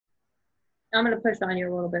I'm going to push on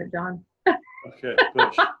you a little bit, John. Okay,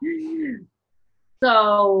 push.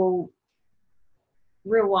 So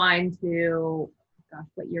rewind to, gosh,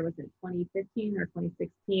 what year was it? 2015 or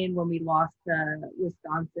 2016 when we lost to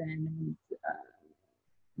Wisconsin and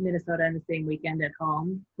Minnesota in the same weekend at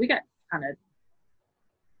home. We got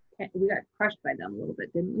crushed by them a little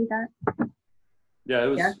bit, didn't we? Yeah,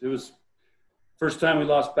 it was first time we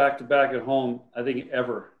lost back-to-back at home, I think,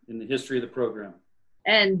 ever in the history of the program.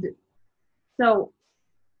 And so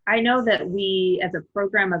I know that we, as a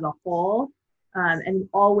program as a whole, and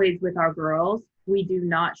always with our girls, we do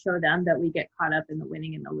not show them that we get caught up in the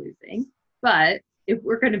winning and the losing. But if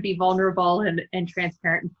we're going to be vulnerable and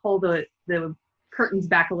transparent and pull the curtains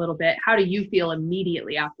back a little bit, how do you feel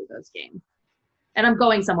immediately after those games? And I'm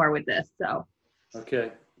going somewhere with this, so.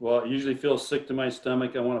 Okay. Well, I usually feel sick to my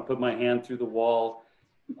stomach. I want to put my hand through the wall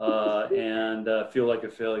and feel like a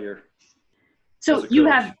failure. So you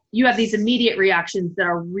have these immediate reactions that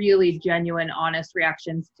are really genuine, honest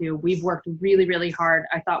reactions to, we've worked really, really hard.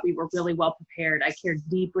 I thought we were really well prepared. I cared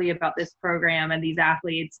deeply about this program and these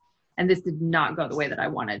athletes, and this did not go the way that I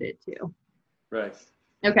wanted it to. Right.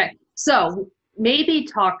 Okay. So maybe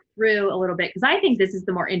talk through a little bit, because I think this is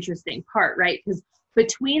the more interesting part, right? Because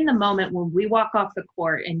between the moment when we walk off the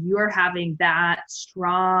court and you're having that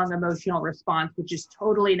strong emotional response, which is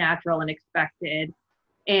totally natural and expected,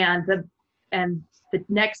 and the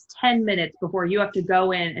next 10 minutes before you have to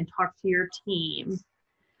go in and talk to your team,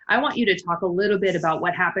 I want you to talk a little bit about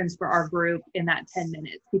what happens for our group in that 10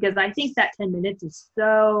 minutes, because I think that 10 minutes is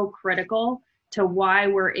so critical to why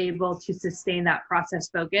we're able to sustain that process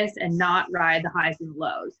focus and not ride the highs and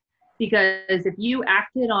lows. Because if you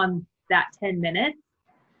acted on that 10 minutes,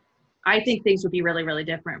 I think things would be really, really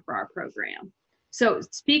different for our program. So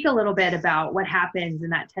speak a little bit about what happens in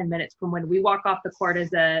that 10 minutes from when we walk off the court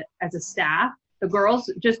as a staff. The girls,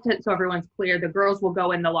 so everyone's clear, the girls will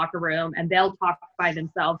go in the locker room and they'll talk by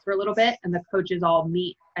themselves for a little bit, and the coaches all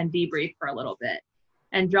meet and debrief for a little bit.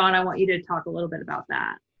 And John, I want you to talk a little bit about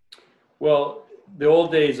that. Well, the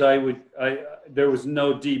old days, there was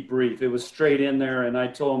no debrief. It was straight in there, and I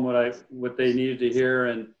told them what they needed to hear.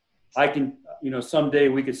 And I can, someday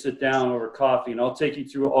we could sit down over coffee, and I'll take you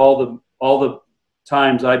through all the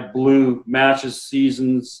times I blew matches,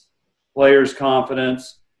 seasons, players'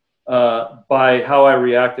 confidence by how I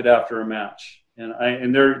reacted after a match,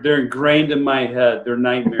 and they're ingrained in my head. They're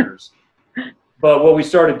nightmares. But what we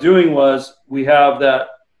started doing was we have the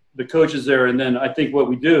coaches there, and then I think what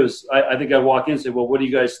we do is I think I walk in and say, well, what do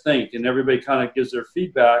you guys think? And everybody kind of gives their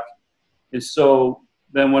feedback. And so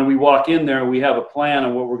then when we walk in there, we have a plan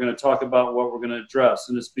on what we're going to talk about, what we're going to address.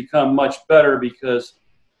 And it's become much better because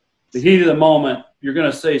the heat of the moment, you're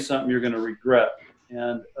going to say something you're going to regret.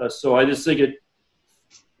 And so I just think it,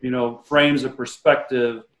 frames a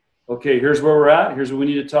perspective. Okay, here's where we're at. Here's what we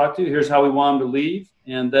need to talk to. Here's how we want them to leave.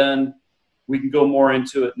 And then we can go more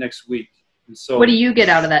into it next week. And so, what do you get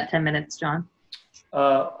out of that 10 minutes, John?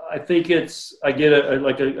 I think I get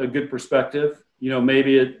a good perspective.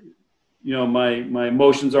 Maybe my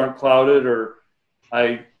emotions aren't clouded, or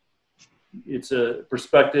it's a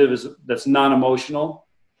perspective that's non-emotional,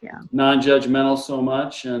 non-judgmental so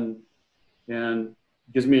much, and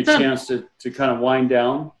gives me a chance to kind of wind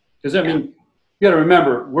down. Because you got to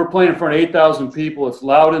remember, we're playing in front of 8,000 people. It's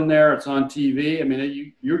loud in there. It's on TV. I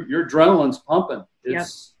mean, your adrenaline's pumping.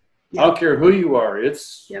 I don't care who you are.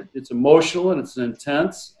 It's emotional and it's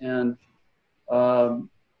intense, and and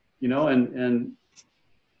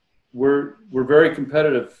we're very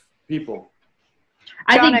competitive people.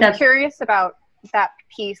 John, I'm curious about that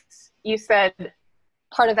piece. You said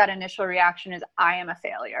part of that initial reaction is I am a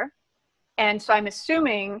failure. And so I'm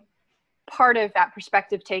assuming part of that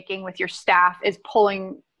perspective taking with your staff is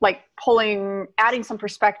adding some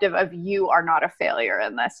perspective of you are not a failure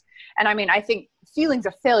in this. And I mean, I think feelings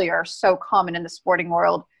of failure are so common in the sporting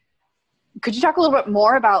world. Could you talk a little bit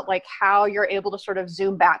more about how you're able to sort of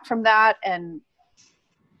zoom back from that? And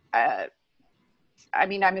I'm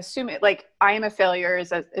assuming I am a failure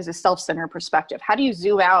is a self-centered perspective. How do you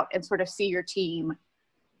zoom out and sort of see your team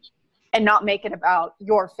and not make it about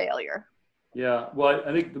your failure? Yeah, well,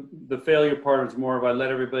 I think the failure part is more of I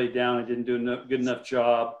let everybody down. I didn't do a good enough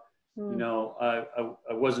job. I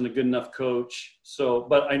wasn't a good enough coach. So,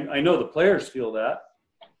 but I know the players feel that.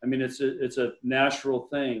 I mean, it's a natural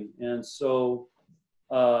thing. And so,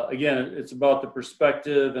 again, it's about the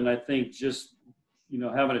perspective. And I think just,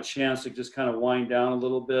 having a chance to just kind of wind down a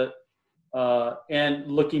little bit and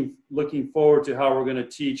looking forward to how we're going to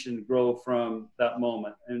teach and grow from that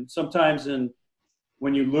moment. And sometimes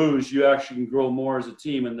when you lose, you actually can grow more as a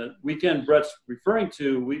team. And the weekend Brett's referring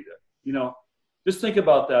to, just think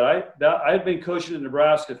about that. I've been coaching in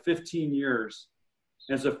Nebraska 15 years.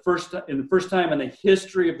 And it's the first time in the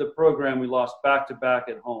history of the program we lost back-to-back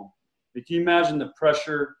at home. Can you imagine the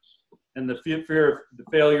pressure and the fear of the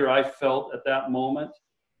failure I felt at that moment?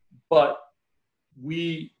 But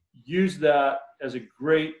we used that as a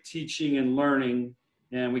great teaching and learning,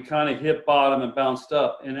 and we kind of hit bottom and bounced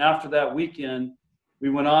up. And after that weekend, we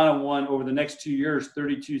went on and won over the next 2 years,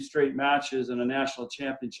 32 straight matches and a national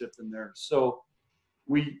championship in there. So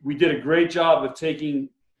we did a great job of taking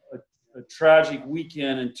a tragic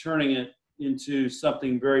weekend and turning it into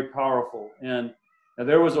something very powerful. And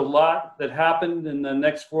there was a lot that happened in the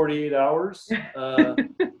next 48 hours,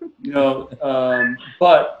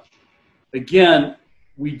 but again,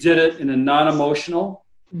 we did it in a non-emotional,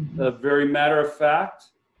 very matter of fact.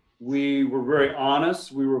 We were very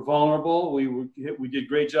honest. We were vulnerable. We did a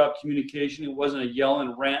great job communication. It wasn't a yell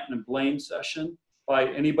and rant and blame session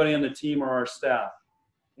by anybody on the team or our staff.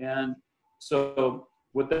 And so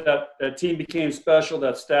with that team became special,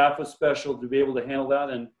 that staff was special to be able to handle that.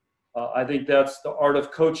 And I think that's the art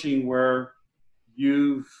of coaching, where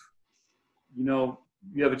you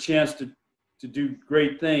have a chance to do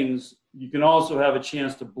great things. You can also have a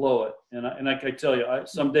chance to blow it. And I can tell you,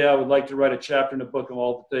 someday I would like to write a chapter in a book of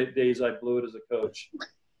all the days I blew it as a coach.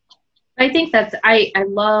 I think I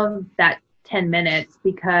love that 10 minutes,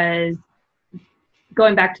 because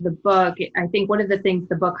going back to the book, I think one of the things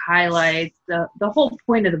the book highlights, the whole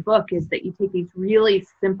point of the book is that you take these really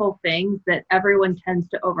simple things that everyone tends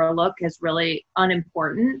to overlook as really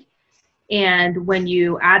unimportant. And when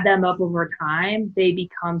you add them up over time, they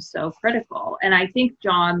become so critical. And I think,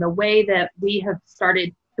 John, the way that we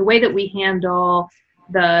handle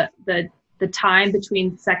the time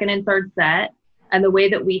between second and third set, and the way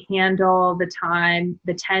that we handle the time,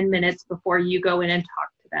 the 10 minutes before you go in and talk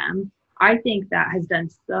to them, I think that has done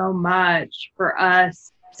so much for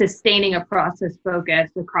us sustaining a process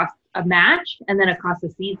focus across a match and then across a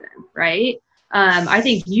season, right? I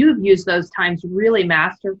think you've used those times really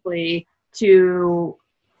masterfully to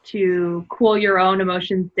cool your own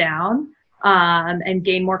emotions down, and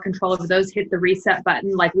gain more control over those, hit the reset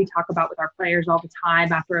button like we talk about with our players all the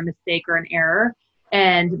time after a mistake or an error,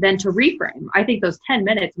 and then to reframe. I think those 10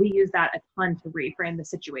 minutes, we use that a ton to reframe the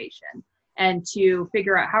situation and to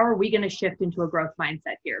figure out how are we going to shift into a growth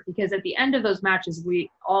mindset here, because at the end of those matches, we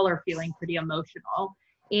all are feeling pretty emotional.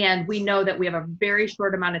 And we know that we have a very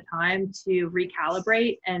short amount of time to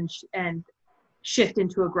recalibrate and shift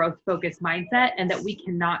into a growth focused mindset, and that we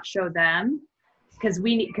cannot show them because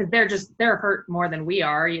they're hurt more than we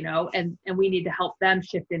are, and we need to help them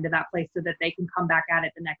shift into that place so that they can come back at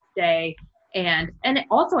it the next day. And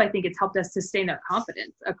also, I think it's helped us sustain their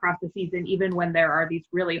confidence across the season, even when there are these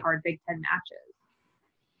really hard Big Ten matches.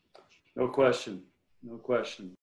 No question.